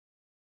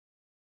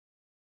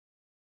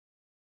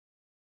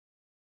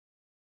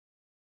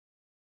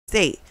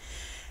state.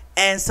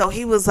 And so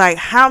he was like,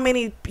 how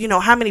many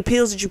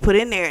pills did you put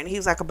in there? And he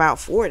was like, about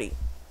 40.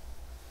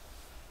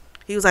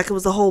 He was like, it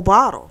was the whole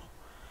bottle.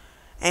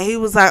 And he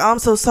was like, I'm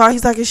so sorry.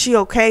 He's like, is she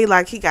okay?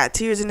 Like, he got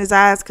tears in his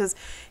eyes because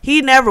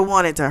he never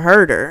wanted to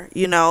hurt her,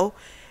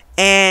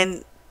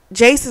 And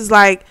Jason's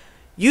like,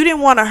 you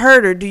didn't want to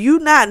hurt her. Do you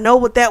not know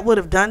what that would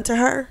have done to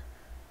her?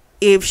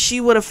 If she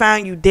would have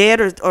found you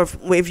dead, or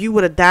if you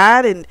would have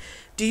died, and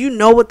do you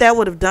know what that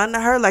would have done to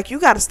her? Like, you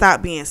got to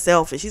stop being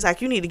selfish. He's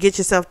like, you need to get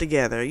yourself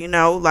together,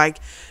 like,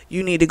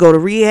 you need to go to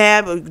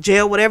rehab or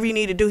jail, whatever you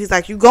need to do. He's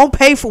like, you gonna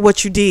pay for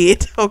what you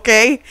did,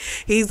 okay?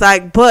 He's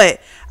like, but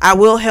I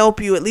will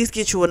help you, at least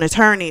get you an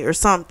attorney or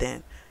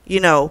something,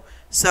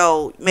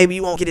 so maybe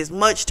you won't get as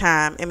much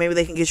time, and maybe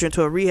they can get you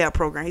into a rehab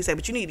program. He said,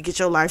 but you need to get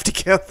your life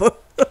together.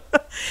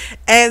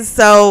 And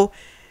so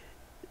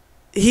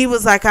he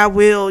was like, I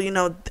will,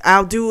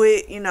 I'll do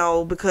it,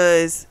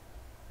 because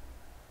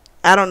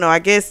I don't know, I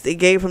guess it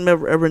gave him a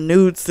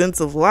renewed sense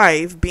of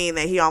life, being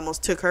that he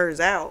almost took hers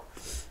out.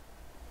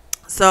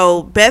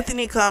 So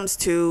Bethany comes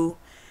to,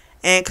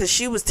 and because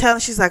she was telling,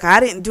 she's like, I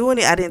didn't do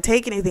any, I didn't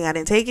take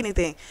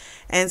anything.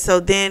 And so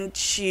then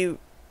she,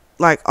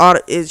 like,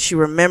 she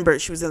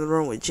remembered she was in the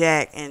room with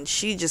Jack, and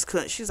she just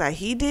couldn't, she was like,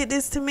 he did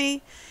this to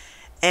me.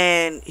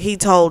 And he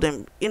told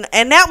him,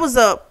 and that was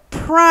a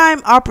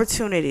prime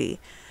opportunity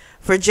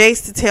for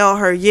Jace to tell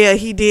her, yeah,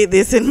 he did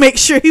this, and make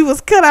sure he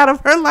was cut out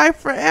of her life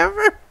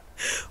forever.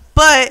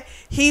 But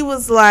he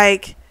was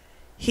like,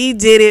 he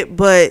did it,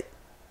 but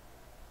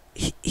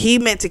he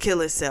meant to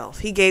kill himself.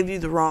 He gave you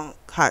the wrong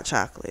hot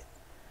chocolate.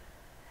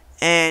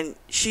 And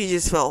she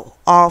just felt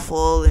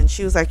awful, and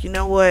she was like, you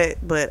know what,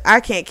 but I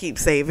can't keep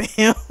saving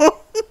him.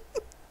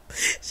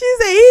 She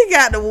said he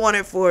got to want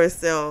it for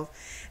himself.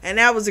 And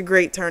that was a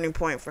great turning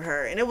point for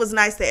her. And it was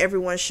nice that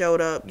everyone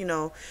showed up.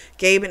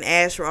 Gabe and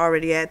Ash were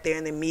already out there,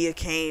 and then Mia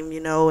came,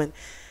 and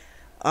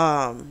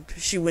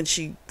when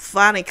she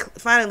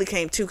finally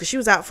came to, because she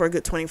was out for a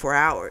good 24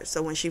 hours.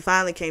 So when she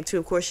finally came to,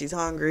 of course, she's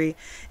hungry.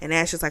 And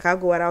Ash was like, I'll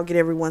go out, I'll get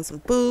everyone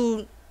some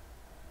food.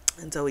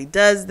 And so he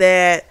does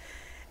that.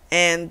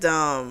 And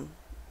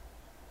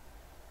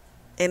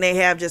they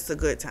have just a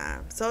good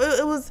time. So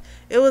it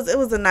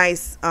was a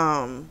nice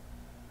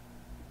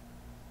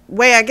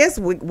way, I guess,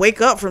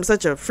 wake up from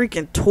such a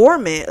freaking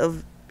torment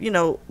of,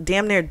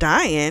 damn near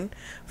dying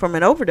from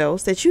an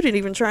overdose that you didn't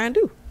even try and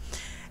do.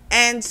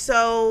 And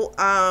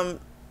so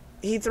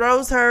he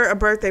throws her a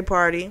birthday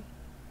party.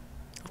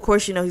 Of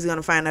course, he's going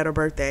to find out her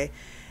birthday.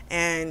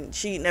 And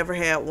she never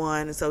had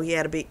one. And so he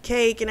had a big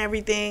cake and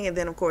everything. And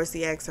then, of course,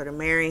 he asked her to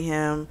marry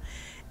him.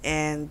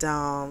 And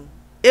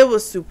it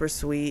was super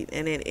sweet.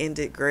 And it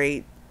ended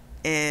great.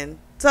 And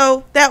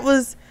so that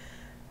was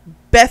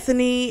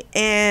Bethany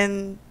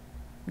and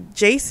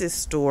Jace's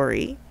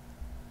story.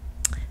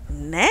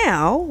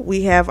 Now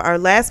we have our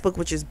last book,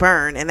 which is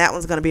Burn, and that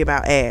one's going to be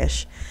about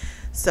Ash.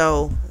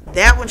 So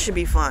that one should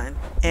be fun.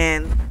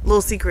 And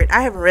little secret,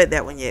 I haven't read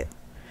that one yet,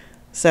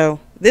 so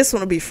this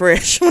one will be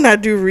fresh when I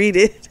do read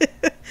it.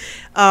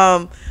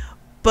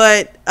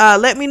 But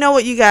let me know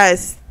what you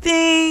guys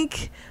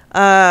think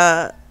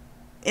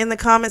in the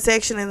comment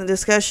section, in the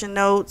discussion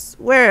notes,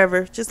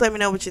 wherever. Just let me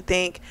know what you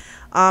think.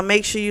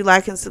 Make sure you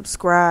like and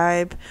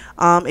subscribe.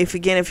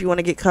 If you want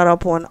to get caught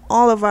up on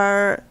all of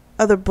our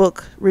other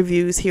book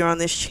reviews here on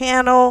this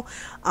channel,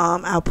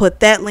 I'll put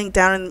that link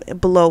down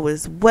below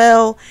as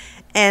well.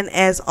 And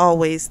as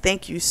always,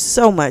 thank you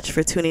so much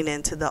for tuning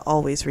in to the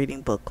Always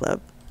Reading Book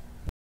Club.